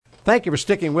Thank you for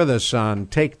sticking with us on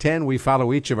Take 10. We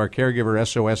follow each of our Caregiver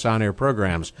SOS on-air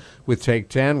programs with Take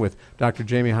 10 with Dr.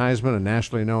 Jamie Heisman, a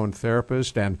nationally known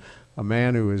therapist and a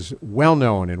man who is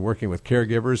well-known in working with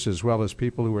caregivers as well as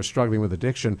people who are struggling with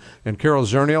addiction, and Carol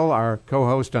Zernial, our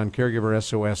co-host on Caregiver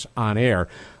SOS On Air.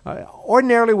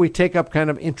 Ordinarily, we take up kind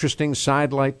of interesting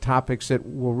sidelight topics that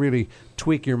will really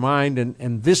tweak your mind,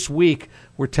 and this week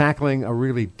we're tackling a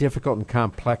really difficult and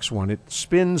complex one. It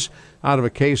spins out of a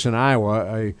case in Iowa,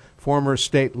 a former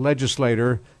state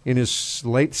legislator in his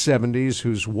late 70s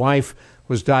whose wife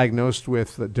was diagnosed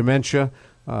with dementia.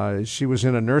 She was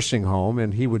in a nursing home,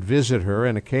 and he would visit her,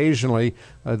 and occasionally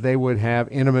they would have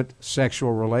intimate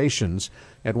sexual relations.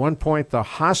 At one point, the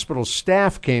hospital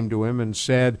staff came to him and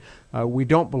said, we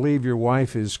don't believe your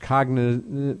wife is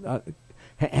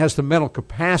has the mental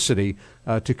capacity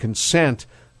to consent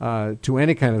to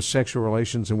any kind of sexual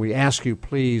relations, and we ask you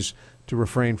please to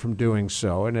refrain from doing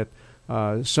so. And at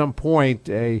some point,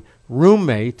 a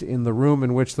roommate in the room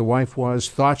in which the wife was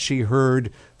thought she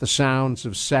heard the sounds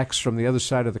of sex from the other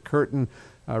side of the curtain,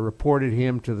 reported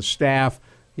him to the staff.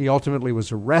 He ultimately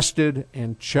was arrested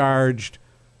and charged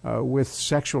with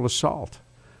sexual assault.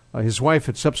 His wife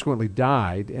had subsequently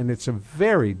died, and it's a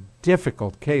very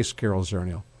difficult case, Carol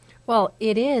Zernial. Well,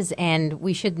 it is, and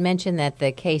we should mention that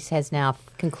the case has now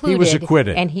concluded. He was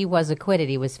acquitted. And he was acquitted.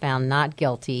 He was found not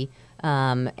guilty.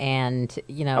 And,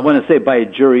 you know, I want to say by a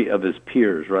jury of his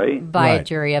peers, right? By Right. a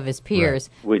jury of his peers.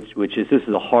 Right. This is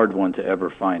a hard one to ever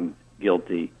find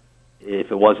guilty if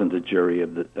it wasn't a jury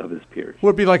of his peers.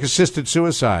 Would be like assisted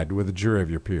suicide with a jury of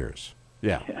your peers.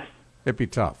 Yeah. Yes. It'd be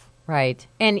tough. Right.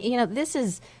 And, you know, this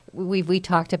is, we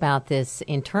talked about this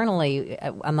internally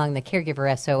among the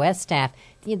Caregiver SOS staff.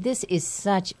 This is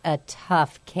such a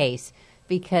tough case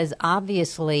because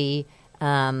obviously,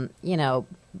 you know,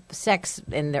 sex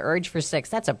and the urge for sex,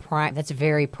 that's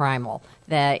very primal.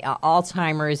 The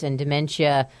Alzheimer's and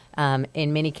dementia,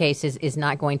 in many cases, is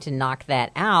not going to knock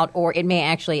that out, or it may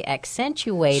actually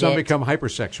accentuate it. Some become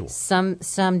hypersexual.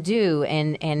 Some do,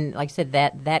 and like I said,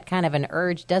 that kind of an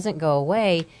urge doesn't go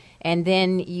away. And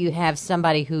then you have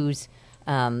somebody who's,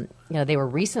 you know, they were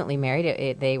recently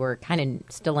married. They were kind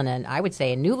of still in I would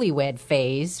say, a newlywed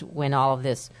phase when all of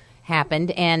this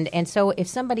happened. And so if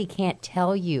somebody can't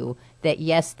tell you that,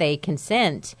 yes, they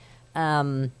consent,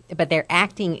 but they're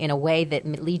acting in a way that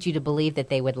leads you to believe that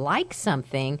they would like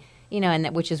something, you know,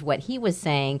 and which is what he was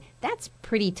saying, that's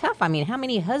pretty tough. I mean, how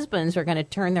many husbands are going to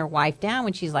turn their wife down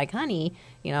when she's like, honey,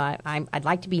 you know, I'd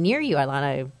like to be near you. I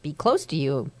want to be close to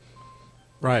you.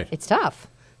 Right. It's tough.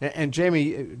 And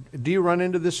Jamie, do you run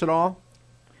into this at all?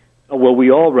 Well, we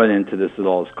all run into this at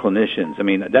all as clinicians. I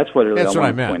mean, that's what I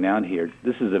want to point out here.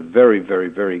 This is a very, very,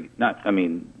 very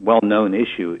well-known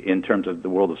issue in terms of the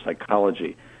world of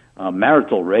psychology.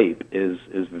 Marital rape is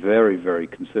very, very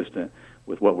consistent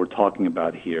with what we're talking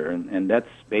about here, and that's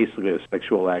basically a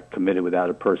sexual act committed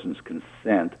without a person's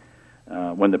consent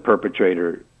when the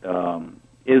perpetrator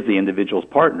is the individual's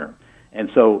partner. And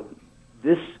so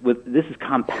this is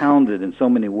compounded in so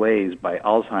many ways by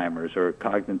Alzheimer's or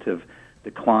cognitive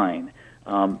decline.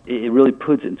 It really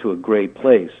puts it into a gray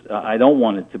place. I don't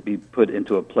want it to be put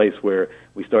into a place where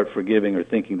we start forgiving or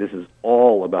thinking this is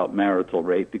all about marital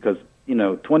rape, because, you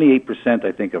know, 28%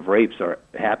 I think of rapes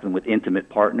happen with intimate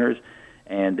partners,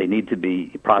 and they need to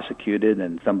be prosecuted,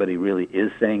 and somebody really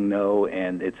is saying no,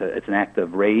 and it's an act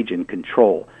of rage and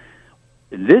control.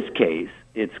 In this case,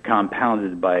 it's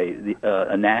compounded by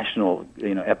a national,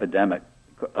 you know, epidemic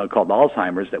called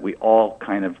Alzheimer's that we all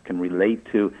kind of can relate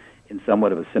to in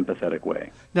somewhat of a sympathetic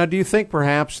way. Now, do you think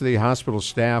perhaps the hospital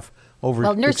staff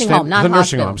nursing home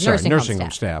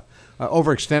staff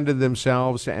overextended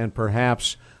themselves and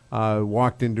perhaps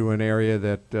walked into an area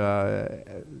that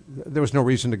there was no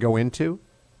reason to go into?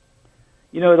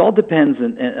 You know, it all depends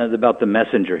about the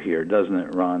messenger here, doesn't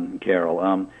it, Ron and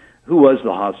Carol? Who was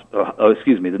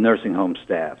the nursing home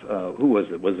staff? Who was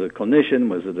it? Was it a clinician?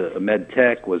 Was it a med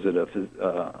tech? Was it a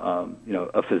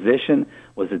physician?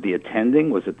 Was it the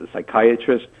attending? Was it the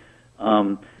psychiatrist?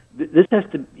 You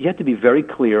have to be very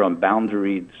clear on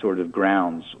boundary sort of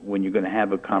grounds when you're going to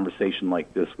have a conversation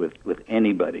like this with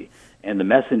anybody. And the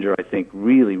messenger, I think,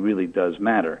 really, really does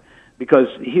matter. Because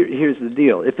here's the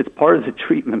deal. If it's part of the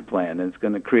treatment plan and it's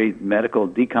going to create medical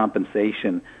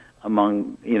decompensation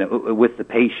among, you know, with the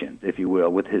patient, if you will,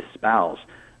 with his spouse,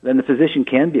 then the physician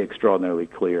can be extraordinarily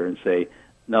clear and say,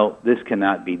 no, this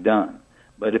cannot be done.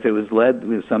 But if it was led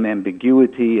with some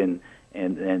ambiguity and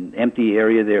empty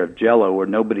area there of jello where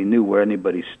nobody knew where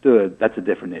anybody stood, that's a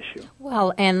different issue.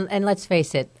 Well, and let's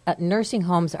face it, nursing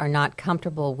homes are not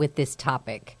comfortable with this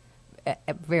topic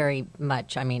very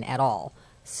much, I mean, at all.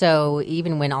 So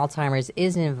even when Alzheimer's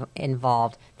is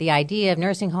involved, the idea of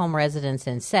nursing home residence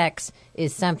and sex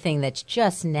is something that's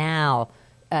just now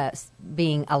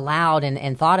being allowed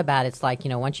and thought about. It's like,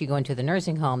 once you go into the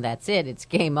nursing home, that's it. It's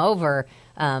game over.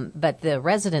 But the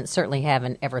residents certainly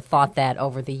haven't ever thought that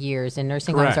over the years. And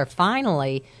nursing homes are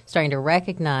finally starting to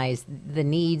recognize the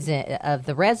needs of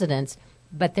the residents.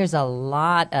 But there's a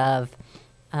lot of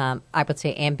I would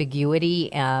say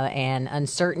ambiguity and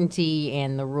uncertainty,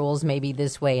 and the rules may be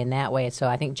this way and that way. So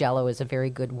I think Jello is a very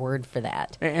good word for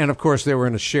that. And of course, they were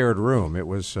in a shared room. It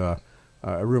was a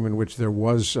room in which there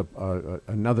was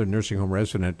another nursing home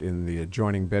resident in the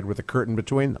adjoining bed with a curtain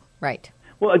between them. Right.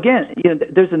 Well, again,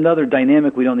 there's another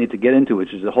dynamic we don't need to get into,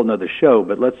 which is a whole other show.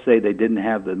 But let's say they didn't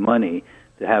have the money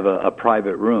to have a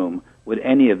private room. Would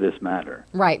any of this matter?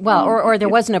 Right. Well, or there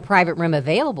wasn't a private room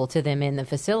available to them in the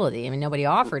facility. I mean, nobody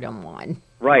offered them one.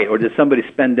 Right. Or did somebody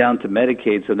spend down to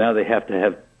Medicaid, so now they have to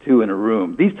have two in a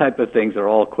room? These type of things are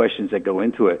all questions that go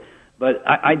into it. But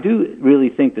I do really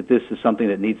think that this is something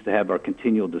that needs to have our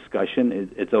continual discussion.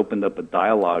 It's opened up a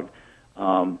dialogue.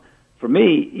 For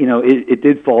me, it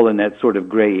did fall in that sort of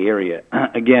gray area.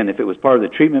 Again, if it was part of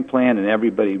the treatment plan and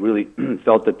everybody really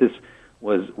felt that this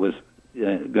was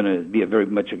going to be a very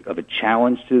much of a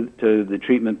challenge to the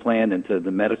treatment plan and to the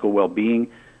medical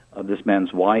well-being of this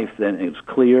man's wife, then it's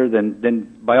clear.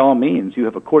 Then by all means, you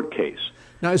have a court case.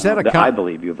 Now, is that I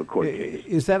believe you have a court case.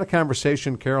 Is that a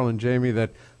conversation, Carol and Jamie,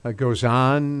 that goes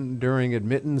on during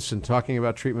admittance and talking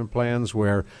about treatment plans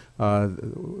where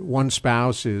one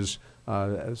spouse is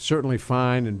certainly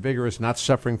fine and vigorous, not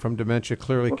suffering from dementia,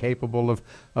 clearly capable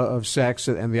of sex,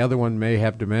 and the other one may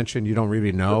have dementia and you don't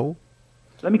really know?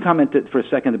 Let me comment for a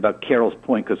second about Carol's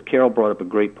point, because Carol brought up a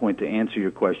great point to answer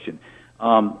your question.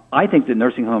 I think that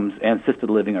nursing homes and assisted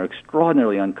living are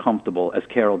extraordinarily uncomfortable, as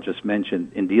Carol just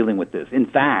mentioned, in dealing with this. In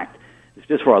fact, it's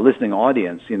just for our listening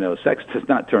audience, sex does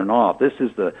not turn off. This is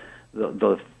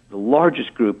the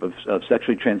largest group of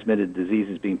sexually transmitted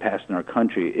diseases being passed in our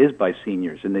country is by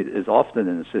seniors, and it is often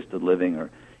in assisted living or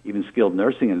even skilled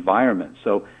nursing environments.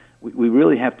 So we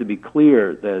really have to be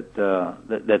clear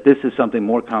that this is something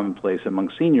more commonplace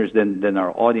among seniors than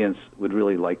our audience would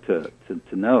really like to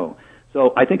know.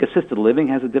 So I think assisted living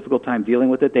has a difficult time dealing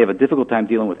with it. They have a difficult time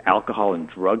dealing with alcohol and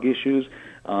drug issues.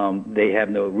 They have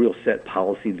no real set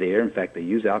policy there. In fact, they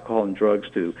use alcohol and drugs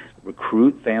to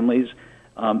recruit families.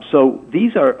 So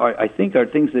these I think, are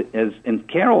things that, and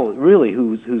Carol, really,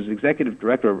 who's executive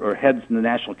director or heads the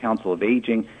National Council of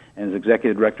Aging and is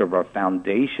executive director of our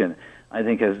foundation, I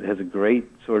think has a great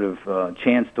sort of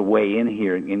chance to weigh in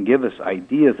here and give us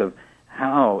ideas of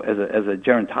how, as a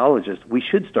gerontologist, we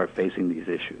should start facing these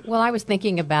issues. Well, I was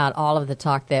thinking about all of the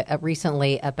talk that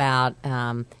recently about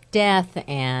death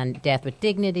and death with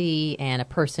dignity and a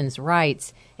person's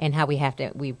rights, and how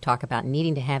we talk about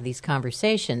needing to have these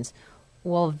conversations.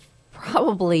 Well,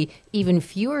 probably even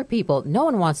fewer people, no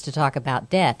one wants to talk about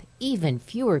death. Even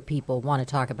fewer people want to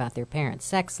talk about their parents'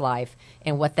 sex life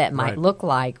and what that might look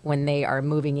like when they are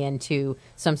moving into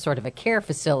some sort of a care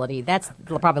facility. That's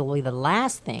probably the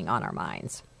last thing on our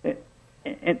minds.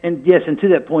 And yes, and to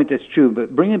that point, that's true.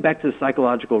 But bringing it back to the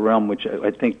psychological realm, which I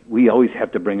think we always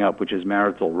have to bring up, which is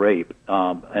marital rape,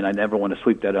 and I never want to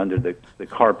sweep that under the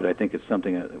carpet. I think it's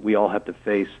something that we all have to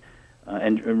face.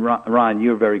 And Ron,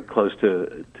 you're very close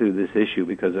to this issue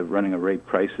because of running a rape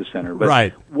crisis center.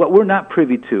 But what we're not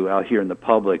privy to out here in the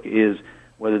public is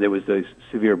whether there was those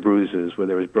severe bruises, whether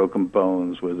there was broken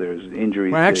bones, whether there was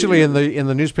injuries. Well, actually, in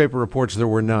the newspaper reports, there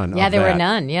were none. Yeah, there were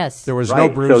none. Yes, there was no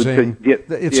bruising.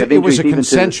 It was a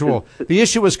consensual. The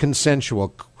issue was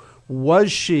consensual.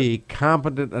 Was she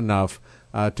competent enough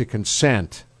to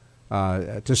consent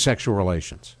to sexual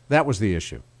relations? That was the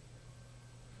issue.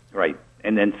 Right.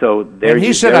 And then so there. And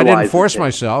he said, "I didn't force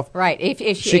myself." Right.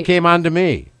 If she came on to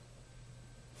me.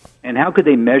 And how could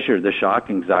they measure the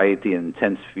shock, anxiety, and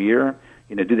intense fear?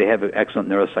 Do they have an excellent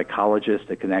neuropsychologist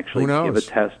that can actually give a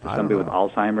test to somebody with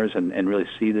Alzheimer's and really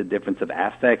see the difference of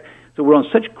affect? So we're on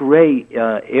such gray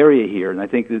area here, and I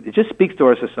think it just speaks to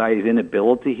our society's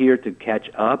inability here to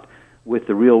catch up with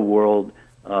the real world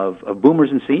of boomers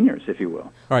and seniors, if you will.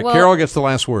 All right, well, Carol gets the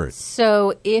last word.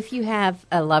 So if you have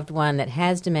a loved one that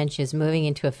has dementia, is moving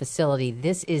into a facility,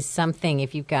 this is something,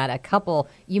 if you've got a couple,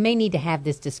 you may need to have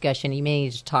this discussion. You may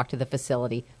need to talk to the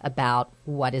facility about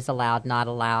what is allowed, not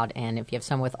allowed, and if you have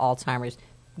someone with Alzheimer's,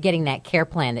 getting that care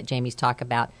plan that Jamie's talked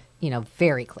about,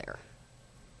 very clear.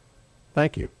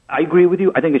 Thank you. I agree with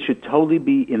you. I think it should totally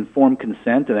be informed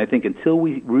consent, and I think until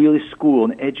we really school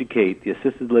and educate the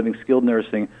assisted living, skilled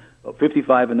nursing,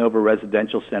 55 and over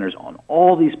residential centers on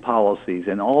all these policies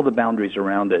and all the boundaries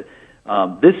around it,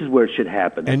 this is where it should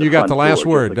happen. And you got the last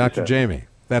word, Dr. Jamie.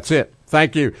 That's it.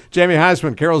 Thank you. Jamie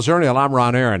Heisman, Carol Zernial, I'm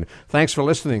Ron Aaron. Thanks for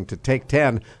listening to Take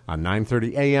 10 on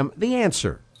 9:30 a.m. The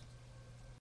Answer.